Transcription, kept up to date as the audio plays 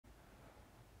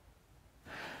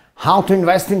How to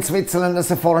invest in Switzerland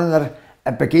as a foreigner,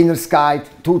 a beginner's guide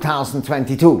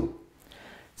 2022.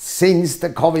 Since the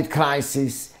COVID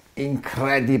crisis,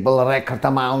 incredible record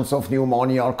amounts of new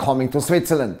money are coming to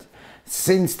Switzerland.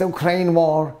 Since the Ukraine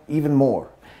war, even more.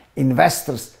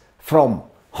 Investors from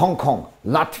Hong Kong,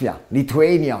 Latvia,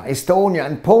 Lithuania, Estonia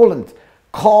and Poland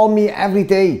call me every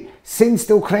day. Since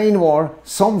the Ukraine war,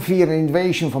 some fear an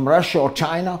invasion from Russia or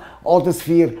China, others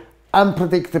fear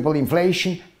unpredictable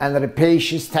inflation and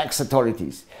rapacious tax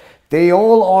authorities. They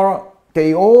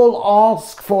all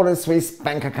ask for a Swiss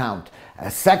bank account,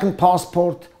 a second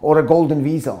passport or a golden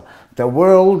visa. The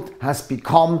world has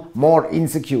become more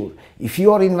insecure. If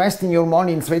you are investing your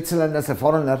money in Switzerland as a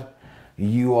foreigner,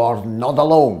 you are not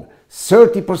alone.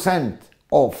 30%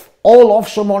 of all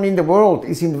offshore money in the world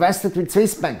is invested with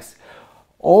Swiss banks.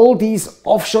 All these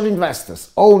offshore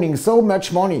investors owning so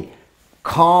much money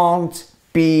can't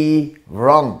be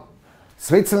wrong.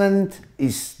 Switzerland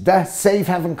is the safe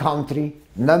haven country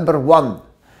 #1.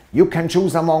 You can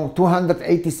choose among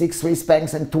 286 Swiss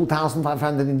banks and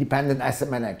 2,500 independent asset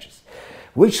managers.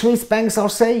 Which Swiss banks are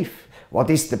safe? What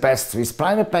is the best Swiss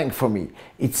private bank for me?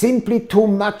 It's simply too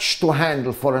much to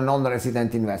handle for a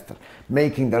non-resident investor.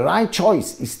 Making the right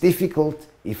choice is difficult,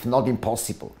 if not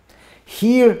impossible.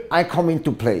 Here I come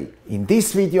into play. In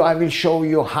this video I will show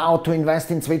you how to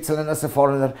invest in Switzerland as a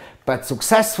foreigner, but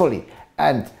successfully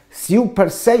and super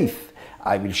safe.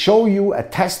 I will show you a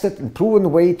tested and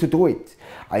proven way to do it.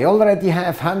 I already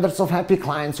have hundreds of happy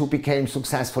clients who became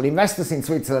successful investors in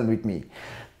Switzerland with me.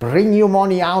 Bring your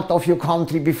money out of your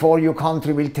country before your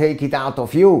country will take it out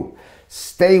of you.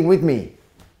 Stay with me.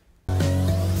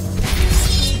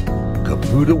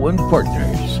 Caputo and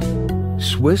Partners,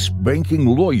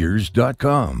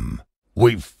 SwissBankingLawyers.com.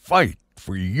 We fight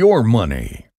for your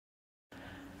money.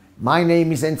 My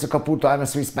name is Caputo. I'm a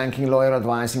Swiss banking lawyer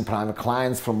advising private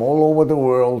clients from all over the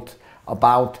world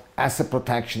about asset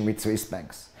protection with Swiss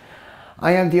banks.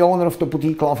 I am the owner of the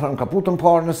boutique law firm Caputo and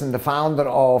Partners and the founder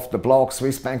of the blog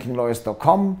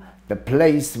SwissBankingLawyers.com, the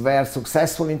place where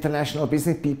successful international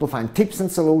business people find tips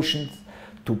and solutions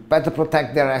to better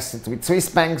protect their assets with Swiss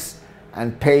banks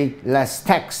and pay less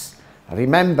tax.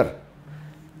 Remember,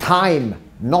 time,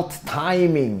 not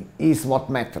timing, is what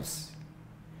matters.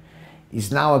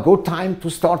 Is now a good time to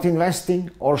start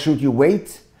investing, or should you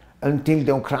wait until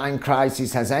the Ukraine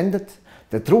crisis has ended?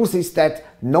 The truth is that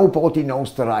nobody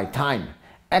knows the right time.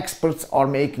 Experts are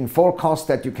making forecasts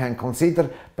that you can consider,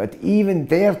 but even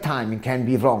their timing can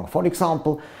be wrong. For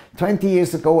example, 20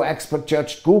 years ago, experts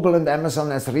judged Google and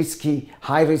Amazon as risky,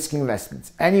 high-risk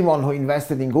investments. Anyone who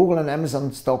invested in Google and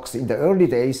Amazon stocks in the early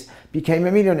days became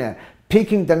a millionaire.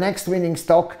 Picking the next winning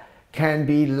stock can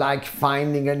be like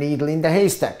finding a needle in the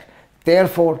haystack.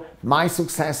 Therefore, my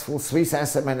successful Swiss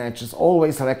asset managers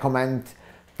always recommend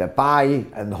the buy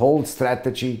and hold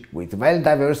strategy with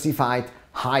well-diversified,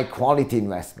 high-quality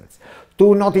investments.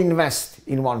 Do not invest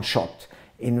in one shot.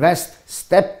 Invest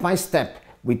step by step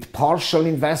with partial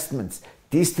investments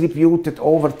distributed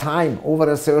over time, over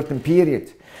a certain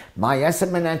period. My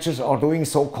asset managers are doing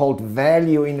so-called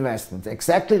value investments,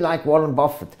 exactly like Warren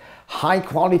Buffett.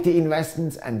 High-quality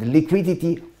investments and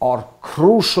liquidity are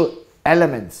crucial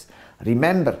elements.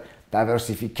 Remember,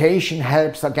 diversification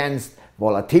helps against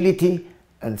volatility,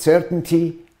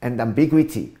 uncertainty and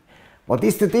ambiguity. What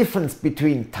is the difference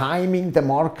between timing the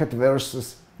market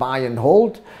versus buy and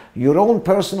hold? Your own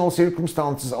personal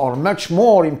circumstances are much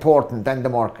more important than the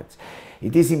market.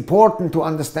 It is important to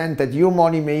understand that your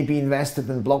money may be invested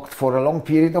and blocked for a long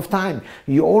period of time.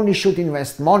 You only should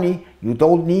invest money you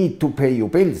don't need to pay your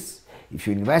bills. If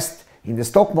you invest in the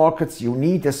stock markets, you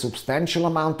need a substantial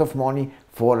amount of money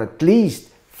for at least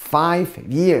 5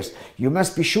 years. You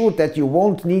must be sure that you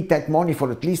won't need that money for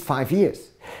at least 5 years.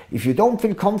 If you don't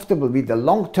feel comfortable with a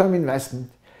long-term investment,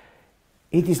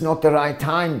 it is not the right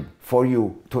time for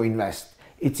you to invest.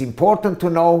 It's important to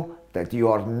know that you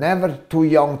are never too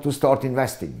young to start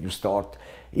investing.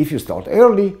 If you start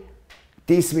early,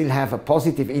 this will have a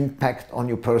positive impact on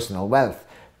your personal wealth.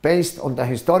 Based on the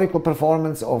historical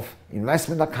performance of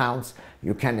investment accounts,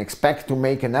 you can expect to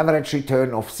make an average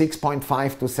return of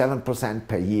 6.5 to 7%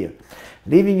 per year.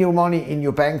 Leaving your money in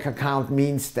your bank account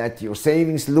means that your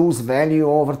savings lose value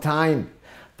over time.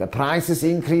 The prices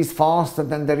increase faster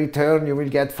than the return you will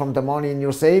get from the money in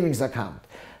your savings account.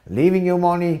 Leaving your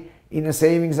money in a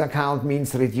savings account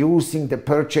means reducing the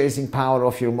purchasing power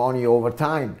of your money over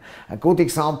time. A good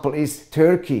example is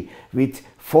Turkey with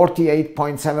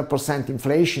 48.7%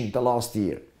 inflation the last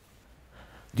year.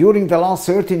 During the last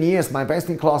 13 years, my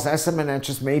best-in-class asset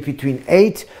managers made between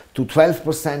 8 to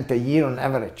 12% a year on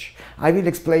average. I will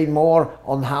explain more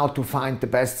on how to find the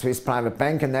best Swiss private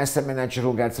bank and asset manager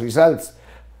who gets results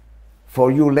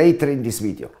for you later in this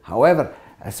video. However,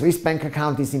 a Swiss bank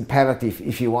account is imperative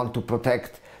if you want to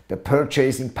protect the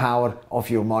purchasing power of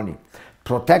your money.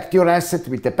 Protect your asset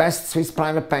with the best Swiss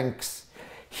private banks.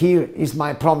 Here is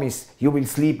my promise: you will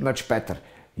sleep much better.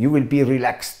 You will be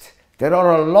relaxed. There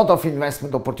are a lot of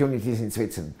investment opportunities in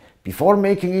Switzerland. Before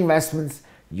making investments,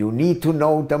 you need to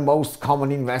know the most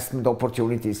common investment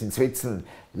opportunities in Switzerland,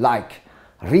 like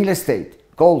real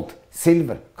estate, gold,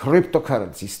 silver,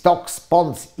 cryptocurrency, stocks,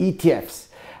 bonds, ETFs.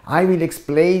 I will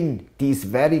explain these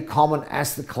very common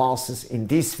asset classes in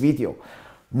this video.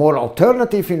 More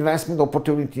alternative investment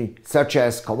opportunities such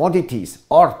as commodities,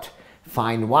 art,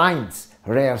 fine wines,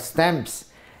 rare stamps,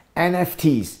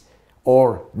 NFTs,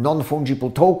 or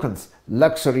non-fungible tokens,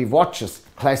 luxury watches,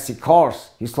 classic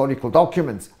cars, historical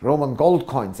documents, Roman gold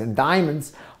coins and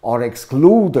diamonds are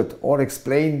excluded or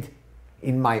explained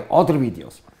in my other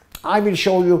videos. I will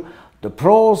show you the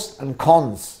pros and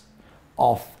cons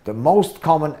of the most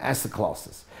common asset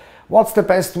classes. What's the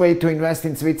best way to invest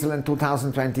in Switzerland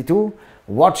 2022?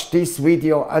 Watch this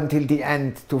video until the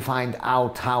end to find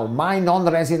out how my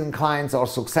non-resident clients are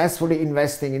successfully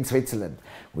investing in Switzerland.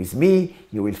 With me,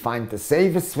 you will find the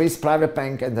safest Swiss private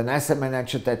bank and an asset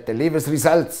manager that delivers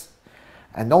results.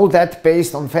 And all that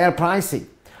based on fair pricing.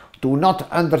 Do not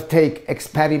undertake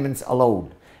experiments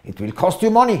alone. It will cost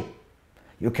you money.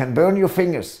 You can burn your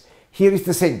fingers. Here is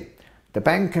the thing: the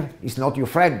banker is not your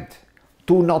friend.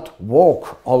 Do not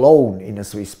walk alone in a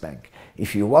Swiss bank.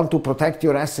 If you want to protect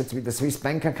your assets with a Swiss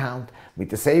bank account, with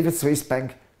the safest Swiss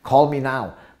bank, call me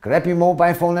now. Grab your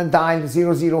mobile phone and dial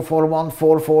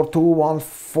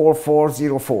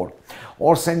 004144214404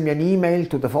 or send me an email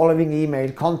to the following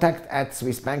email: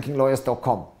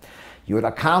 contact@swissbankinglawyers.com. Your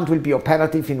account will be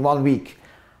operative in 1 week.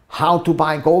 How to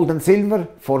buy gold and silver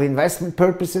for investment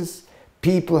purposes?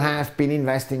 People have been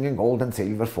investing in gold and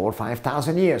silver for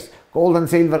 5,000 years. Gold and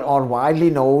silver are widely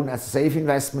known as safe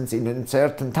investments in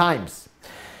uncertain times.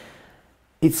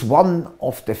 It's one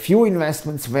of the few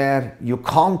investments where you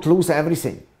can't lose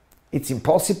everything. It's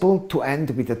impossible to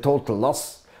end with a total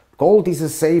loss. Gold is a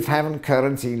safe haven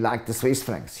currency like the Swiss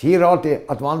francs. Here are the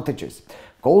advantages.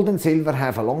 Gold and silver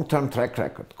have a long-term track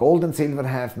record. Gold and silver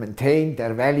have maintained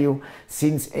their value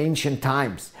since ancient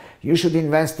times. You should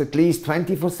invest at least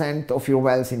 20% of your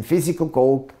wealth in physical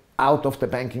gold out of the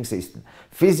banking system.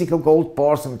 Physical gold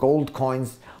bars and gold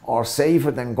coins are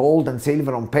safer than gold and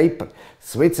silver on paper.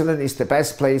 Switzerland is the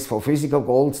best place for physical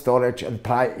gold storage and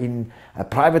in a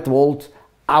private vault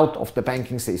out of the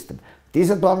banking system.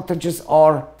 Disadvantages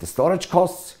are the storage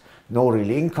costs, no real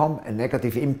income, and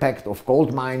negative impact of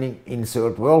gold mining in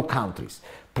third world countries.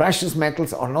 Precious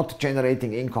metals are not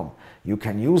generating income. You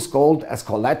can use gold as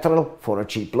collateral for a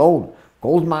cheap loan.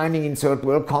 Gold mining in third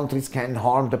world countries can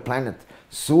harm the planet.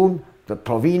 Soon the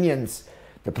provenance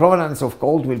of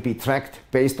gold will be tracked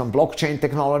based on blockchain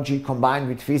technology combined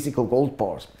with physical gold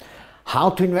bars.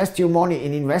 How to invest your money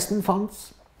in investment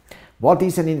funds? What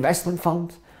is an investment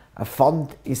fund? A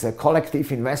fund is a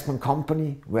collective investment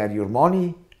company where your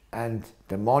money and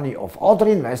the money of other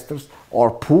investors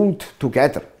are pooled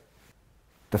together.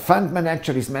 The fund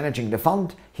manager is managing the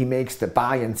fund. He makes the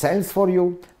buy and sells for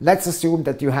you. Let's assume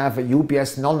that you have a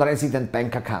UBS non-resident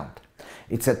bank account.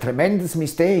 It's a tremendous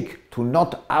mistake to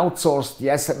not outsource the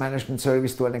asset management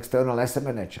service to an external asset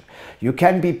manager. You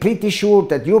can be pretty sure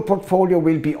that your portfolio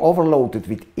will be overloaded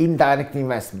with indirect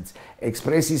investments,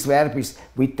 expressis verbis,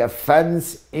 with the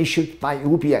funds issued by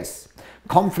UBS.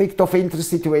 Conflict of interest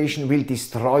situation will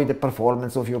destroy the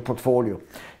performance of your portfolio.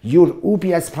 Your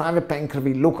UBS private banker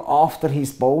will look after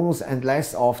his bonus and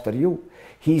less after you.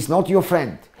 He is not your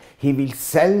friend. He will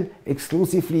sell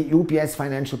exclusively UBS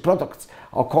financial products.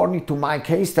 According to my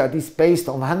case studies, based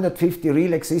on 150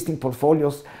 real existing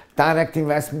portfolios, direct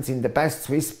investments in the best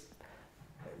Swiss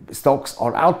stocks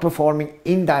are outperforming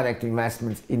indirect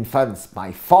investments in funds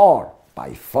by far.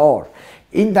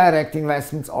 Indirect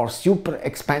investments are super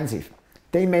expensive.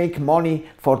 They make money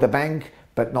for the bank,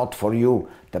 but not for you.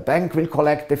 The bank will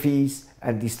collect the fees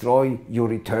and destroy your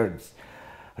returns.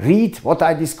 Read what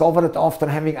I discovered after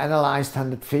having analyzed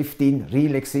 115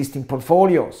 real existing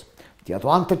portfolios. The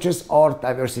advantages are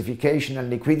diversification and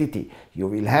liquidity. You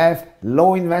will have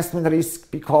low investment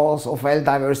risk because of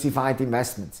well-diversified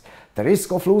investments. The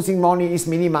risk of losing money is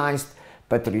minimized,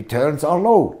 but the returns are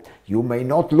low. You may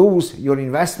not lose your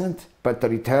investment, but the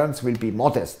returns will be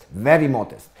modest, very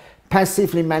modest.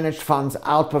 Passively managed funds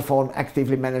outperform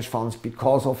actively managed funds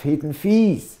because of hidden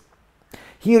fees.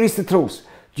 Here is the truth.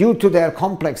 Due to their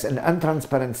complex and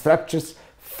untransparent structures,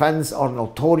 funds are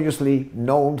notoriously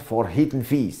known for hidden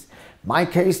fees. My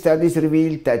case studies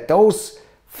revealed that those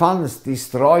funds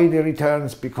destroy the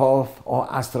returns because of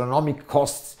astronomical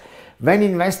costs. When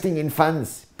investing in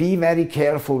funds, be very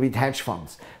careful with hedge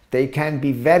funds. They can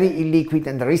be very illiquid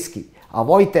and risky.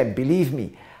 Avoid them, believe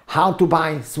me. How to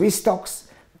buy Swiss stocks?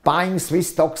 Buying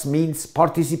Swiss stocks means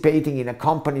participating in a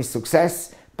company's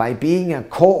success by being a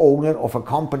co-owner of a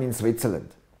company in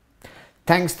Switzerland.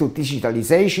 Thanks to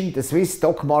digitalization, the Swiss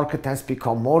stock market has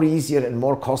become more easier and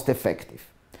more cost-effective.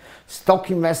 Stock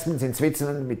investments in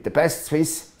Switzerland with the best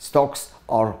Swiss stocks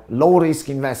are low-risk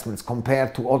investments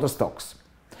compared to other stocks.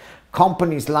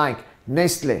 Companies like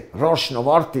Nestle, Roche,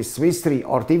 Novartis, Swiss Re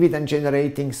are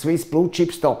dividend-generating Swiss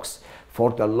blue-chip stocks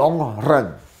for the long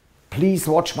run. Please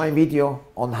watch my video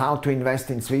on how to invest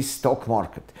in Swiss stock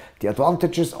market. The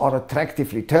advantages are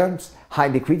attractive returns, high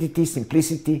liquidity,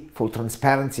 simplicity, full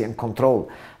transparency and control.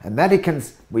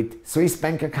 Americans with Swiss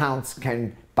bank accounts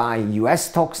can buy US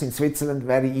stocks in Switzerland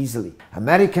very easily.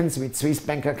 Americans with Swiss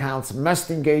bank accounts must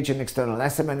engage an external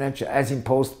asset manager as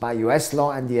imposed by US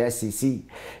law and the SEC.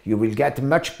 You will get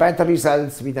much better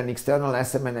results with an external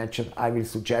asset manager. I will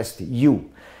suggest you.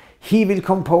 He will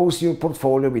compose your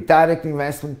portfolio with direct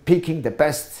investment, picking the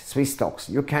best Swiss stocks.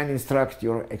 You can instruct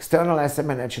your external asset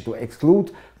manager to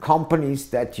exclude companies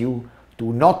that you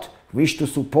do not wish to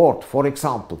support, for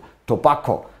example,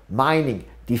 tobacco, mining,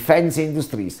 defense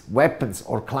industries, weapons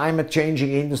or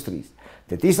climate-changing industries.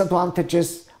 The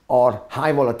disadvantages are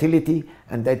high volatility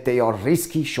and that they are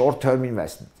risky short-term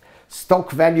investments.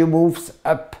 Stock value moves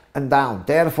up and down.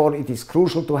 Therefore, it is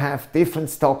crucial to have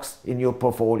different stocks in your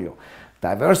portfolio.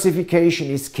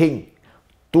 Diversification is king.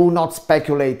 Do not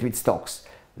speculate with stocks.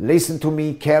 Listen to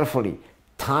me carefully.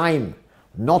 Time,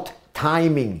 not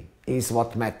timing, is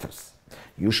what matters.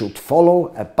 You should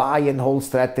follow a buy and hold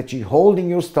strategy,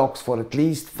 holding your stocks for at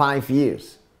least 5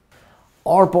 years.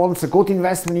 Are bonds a good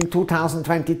investment in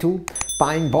 2022?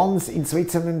 Buying bonds in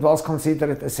Switzerland was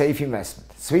considered a safe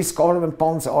investment. Swiss government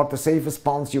bonds are the safest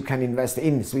bonds you can invest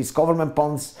in. Swiss government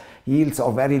bonds yields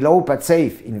are very low but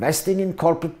safe. Investing in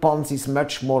corporate bonds is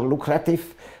much more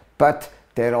lucrative, but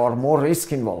there are more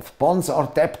risks involved. Bonds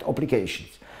are debt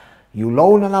obligations. You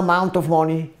loan an amount of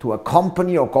money to a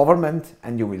company or government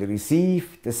and you will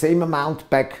receive the same amount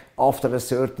back after a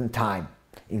certain time,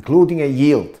 including a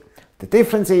yield. The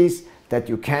difference is that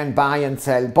you can buy and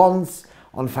sell bonds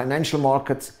on financial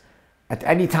markets at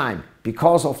any time.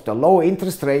 Because of the low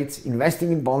interest rates,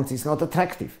 investing in bonds is not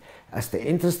attractive. As the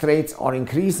interest rates are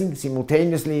increasing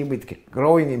simultaneously with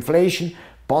growing inflation,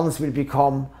 bonds will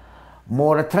become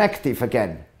more attractive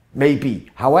again, maybe.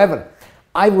 However,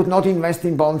 I would not invest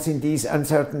in bonds in these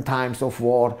uncertain times of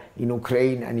war in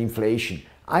Ukraine and inflation.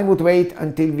 I would wait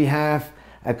until we have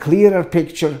a clearer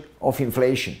picture of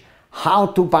inflation. How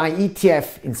to buy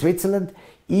ETF in Switzerland?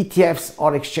 ETFs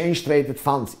are exchange-traded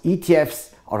funds.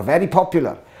 ETFs are very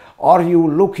popular. Are you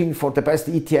looking for the best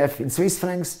ETF in Swiss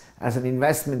francs as an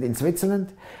investment in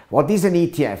Switzerland? What is an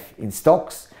ETF? In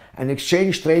stocks, an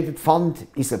exchange-traded fund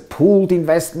is a pooled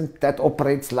investment that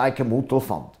operates like a mutual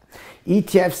fund.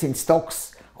 ETFs in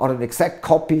stocks are an exact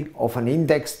copy of an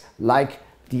index like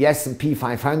the S&P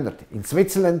 500. In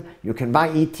Switzerland, you can buy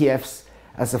ETFs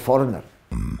as a foreigner.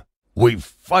 We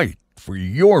fight for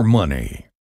your money.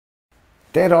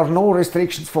 There are no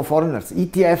restrictions for foreigners.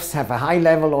 ETFs have a high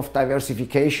level of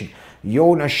diversification. You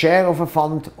own a share of a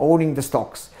fund owning the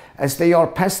stocks. As they are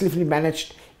passively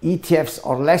managed, ETFs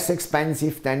are less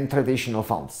expensive than traditional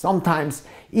funds. Sometimes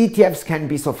ETFs can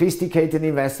be sophisticated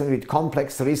investment with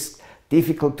complex risks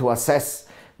difficult to assess.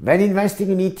 When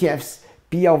investing in ETFs,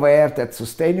 be aware that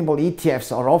sustainable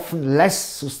ETFs are often less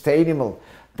sustainable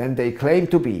than they claim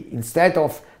to be. Instead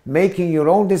of making your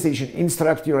own decision,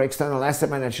 instruct your external asset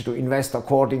manager to invest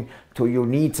according to your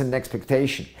needs and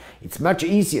expectations. It's much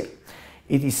easier.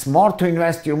 It is smart to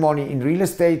invest your money in real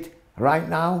estate right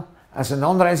now. As a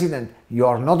non-resident, you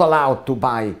are not allowed to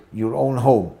buy your own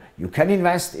home. You can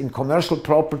invest in commercial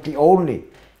property only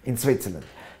in Switzerland.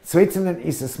 Switzerland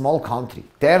is a small country.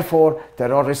 Therefore,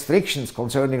 there are restrictions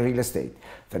concerning real estate.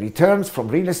 The returns from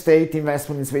real estate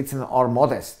investment in Switzerland are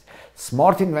modest.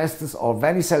 Smart investors are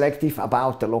very selective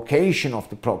about the location of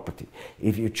the property.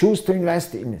 If you choose to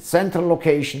invest in central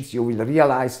locations, you will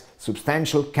realize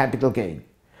substantial capital gain.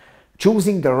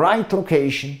 Choosing the right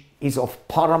location is of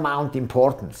paramount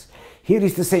importance. Here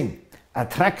is the thing.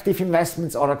 Attractive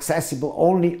investments are accessible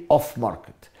only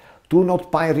off-market. Do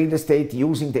not buy real estate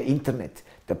using the internet.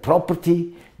 The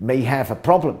property may have a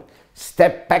problem.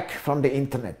 Step back from the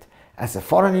internet. As a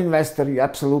foreign investor, you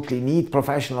absolutely need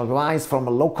professional advice from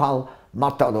a local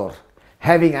matador.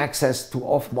 having access to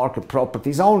off-market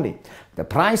properties only. The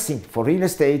pricing for real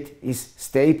estate is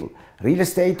stable. Real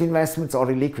estate investments are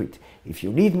illiquid. If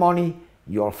you need money,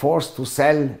 you are forced to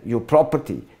sell your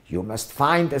property. You must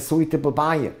find a suitable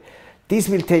buyer. This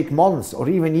will take months or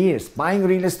even years. Buying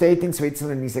real estate in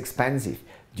Switzerland is expensive.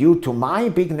 Due to my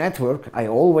big network, I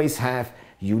always have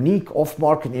unique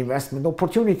off-market investment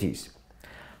opportunities.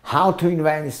 How to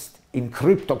invest in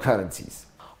cryptocurrencies?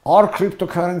 Are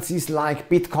cryptocurrencies like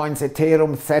Bitcoins,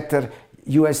 Ethereum, Tether,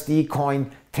 USD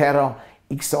coin, Terra,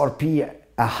 XRP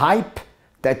a hype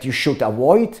that you should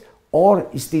avoid, or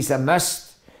is this a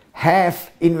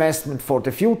must-have investment for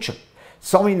the future?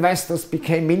 Some investors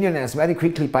became millionaires very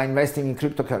quickly by investing in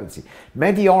cryptocurrency.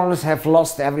 Many others have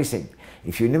lost everything.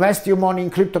 If you invest your money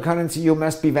in cryptocurrency, you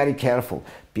must be very careful.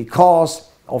 Because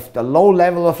of the low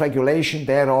level of regulation,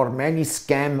 there are many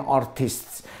scam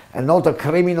artists and other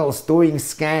criminals doing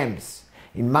scams.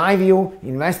 In my view,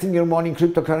 investing your money in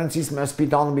cryptocurrencies must be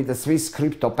done with a Swiss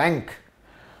crypto bank,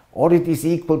 or it is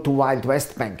equal to Wild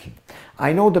West banking.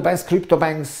 I know the best crypto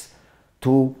banks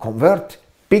to convert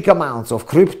big amounts of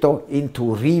crypto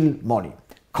into real money.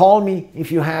 Call me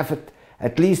if you have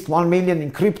at least 1 million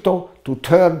in crypto to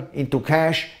turn into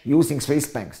cash using Swiss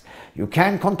banks. You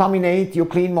can contaminate your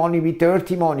clean money with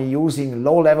dirty money using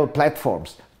low-level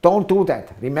platforms. Don't do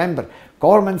that. Remember,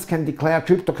 governments can declare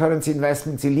cryptocurrency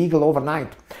investments illegal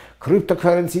overnight.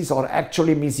 Cryptocurrencies are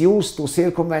actually misused to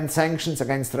circumvent sanctions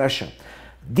against Russia.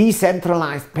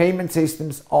 Decentralized payment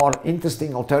systems are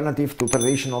interesting alternative to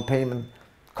traditional payment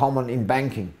common in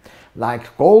banking.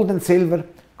 Like gold and silver,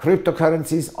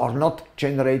 cryptocurrencies are not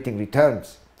generating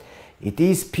returns. It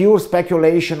is pure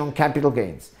speculation on capital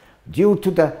gains. Due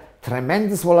to the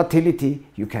tremendous volatility,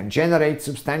 you can generate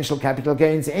substantial capital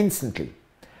gains instantly.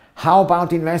 How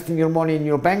about investing your money in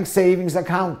your bank savings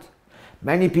account?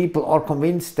 Many people are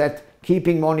convinced that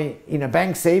keeping money in a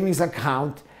bank savings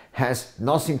account has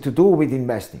nothing to do with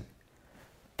investing.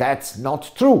 That's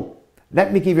not true.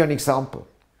 Let me give you an example.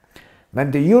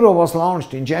 When the euro was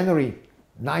launched in January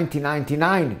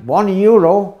 1999, 1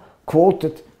 euro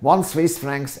quoted 1 Swiss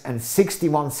francs and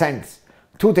 61 cents.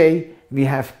 Today we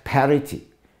have parity.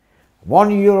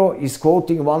 1 euro is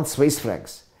quoting 1 Swiss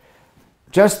francs.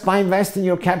 Just by investing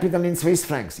your capital in Swiss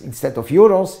francs instead of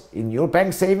euros in your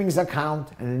bank savings account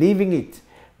and leaving it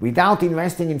without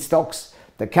investing in stocks,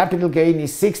 the capital gain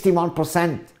is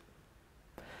 61%.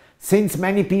 Since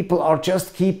many people are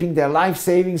just keeping their life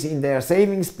savings in their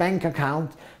savings bank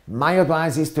account, my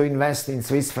advice is to invest in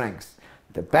Swiss francs,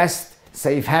 the best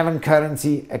safe haven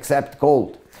currency except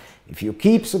gold. If you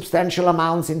keep substantial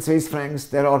amounts in Swiss francs,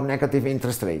 there are negative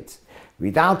interest rates.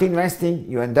 Without investing,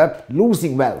 you end up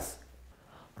losing wealth.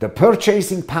 The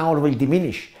purchasing power will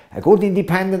diminish. A good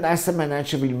independent asset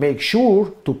manager will make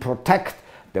sure to protect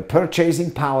the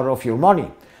purchasing power of your money.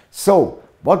 So,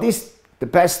 what is the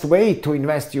best way to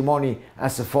invest your money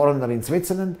as a foreigner in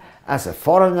Switzerland? As a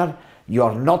foreigner, you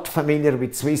are not familiar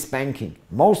with Swiss banking.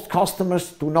 Most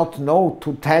customers do not know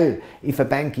to tell if a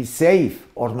bank is safe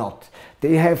or not.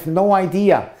 They have no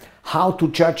idea how to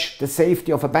judge the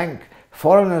safety of a bank.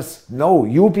 Foreigners know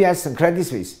UBS and Credit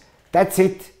Suisse. That's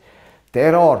it.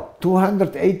 There are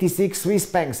 286 Swiss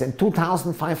banks and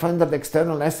 2,500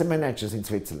 external asset managers in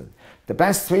Switzerland. The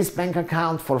best Swiss bank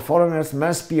account for foreigners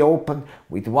must be opened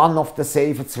with one of the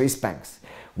safest Swiss banks.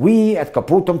 We at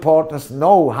Caputo Partners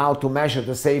know how to measure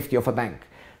the safety of a bank.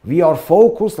 We are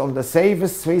focused on the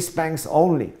safest Swiss banks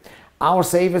only. Our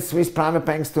safest Swiss private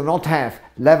banks do not have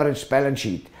leveraged balance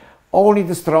sheet. Only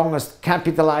the strongest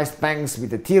capitalized banks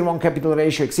with a Tier 1 capital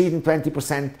ratio exceeding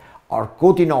 20% are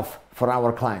good enough for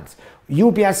our clients.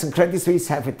 UBS and Credit Suisse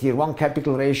have a Tier 1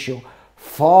 capital ratio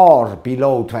far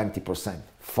below 20%.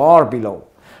 Far below.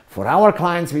 For our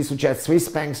clients, we suggest Swiss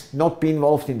banks not be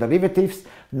involved in derivatives,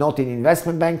 not in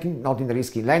investment banking, not in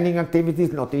risky lending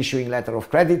activities, not issuing letter of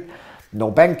credit,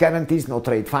 no bank guarantees, no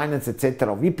trade finance,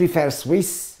 etc. We prefer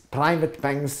Swiss private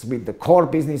banks with the core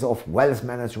business of wealth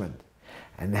management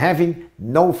and having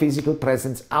no physical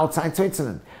presence outside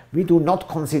Switzerland. We do not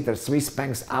consider Swiss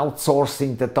banks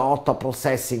outsourcing the data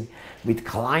processing with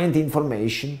client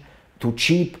information to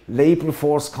cheap labor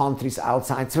force countries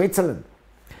outside Switzerland.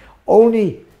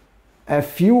 Only a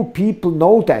few people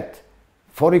know that.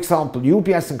 For example,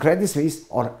 UBS and Credit Suisse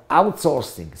are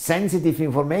outsourcing sensitive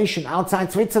information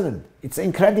outside Switzerland. It's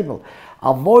incredible.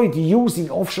 Avoid using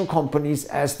offshore companies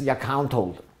as the account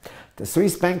holder. The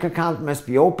Swiss bank account must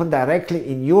be opened directly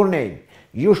in your name.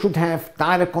 You should have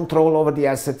direct control over the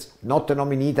assets, not the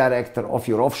nominee director of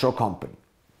your offshore company.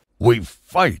 We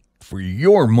fight for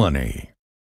your money.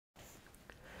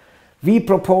 We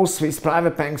propose Swiss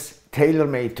private banks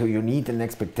tailor-made to your needs and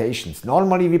expectations.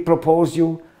 Normally we propose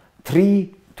you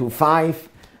 3 to 5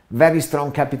 very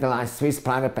strong capitalized Swiss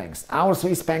private banks. Our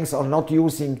Swiss banks are not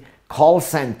using call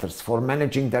centers for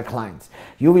managing their clients.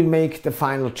 You will make the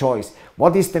final choice.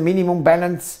 What is the minimum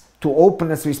balance to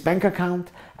open a Swiss bank account?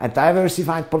 A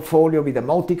diversified portfolio with a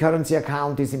multi-currency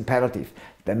account is imperative.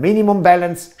 The minimum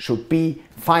balance should be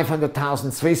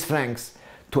 500,000 Swiss francs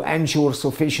to ensure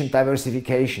sufficient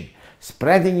diversification.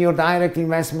 Spreading your direct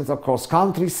investments across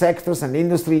countries, sectors and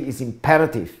industry is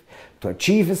imperative. To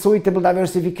achieve a suitable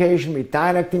diversification with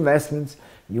direct investments,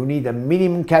 you need a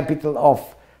minimum capital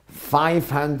of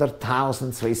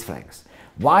 500,000 Swiss francs.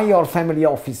 Why are family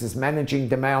offices managing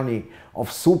the money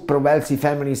of super wealthy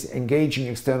families engaging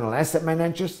external asset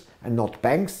managers and not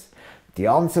banks? The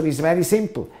answer is very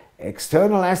simple.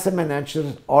 External asset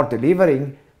managers are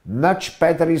delivering much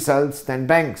better results than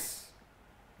banks.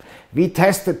 We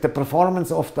tested the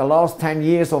performance of the last 10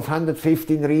 years of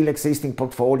 115 real existing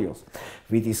portfolios.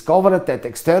 We discovered that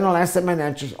external asset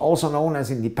managers, also known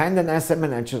as independent asset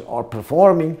managers, are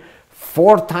performing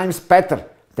 4 times better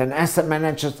than asset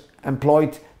managers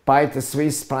employed by the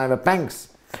Swiss private banks.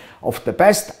 Of the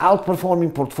best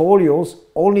outperforming portfolios,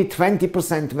 only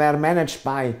 20% were managed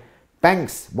by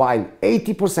banks, while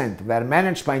 80% were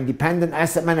managed by independent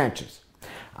asset managers.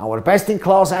 Our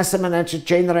best-in-class asset manager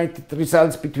generated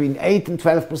results between 8 and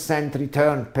 12%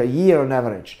 return per year on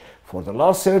average for the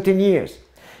last 13 years.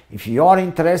 If you are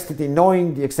interested in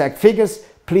knowing the exact figures,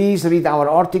 please read our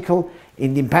article,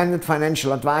 Independent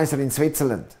Financial Advisor in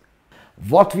Switzerland.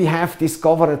 What we have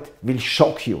discovered will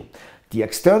shock you. The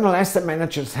external asset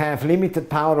managers have limited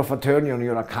power of attorney on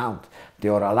your account. They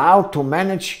are allowed to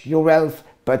manage your wealth,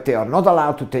 but they are not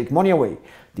allowed to take money away.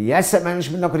 The asset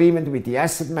management agreement with the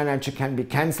asset manager can be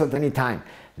cancelled anytime.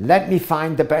 Let me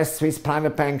find the best Swiss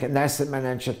private bank and asset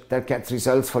manager that gets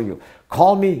results for you.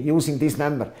 Call me using this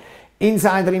number.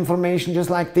 Insider information just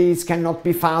like this cannot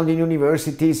be found in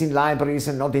universities, in libraries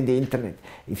and not in the internet.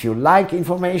 If you like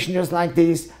information just like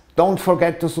this, don't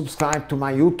forget to subscribe to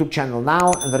my YouTube channel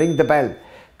now and ring the bell.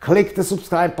 Click the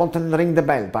subscribe button and ring the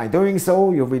bell. By doing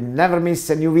so, you will never miss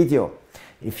a new video.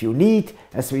 If you need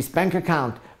a Swiss bank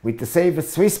account with the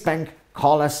safest Swiss bank,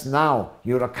 call us now.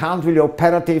 Your account will be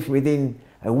operative within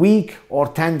a week or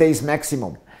 10 days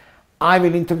maximum. I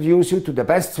will introduce you to the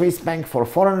best Swiss bank for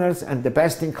foreigners and the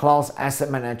best-in-class asset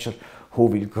manager who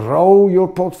will grow your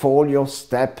portfolio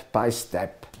step by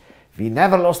step. We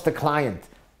never lost a client.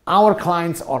 Our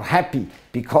clients are happy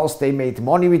because they made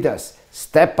money with us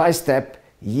step by step,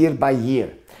 year by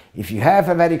year. If you have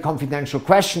a very confidential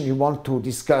question you want to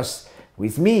discuss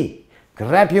with me,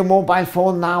 grab your mobile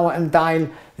phone now and dial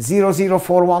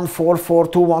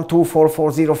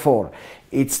 00414421244404.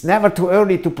 It's never too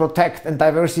early to protect and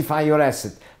diversify your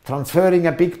asset, transferring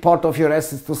a big part of your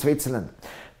assets to Switzerland.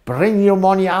 Bring your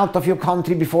money out of your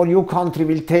country before your country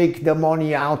will take the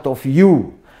money out of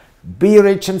you. Be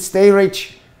rich and stay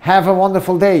rich. Have a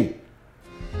wonderful day.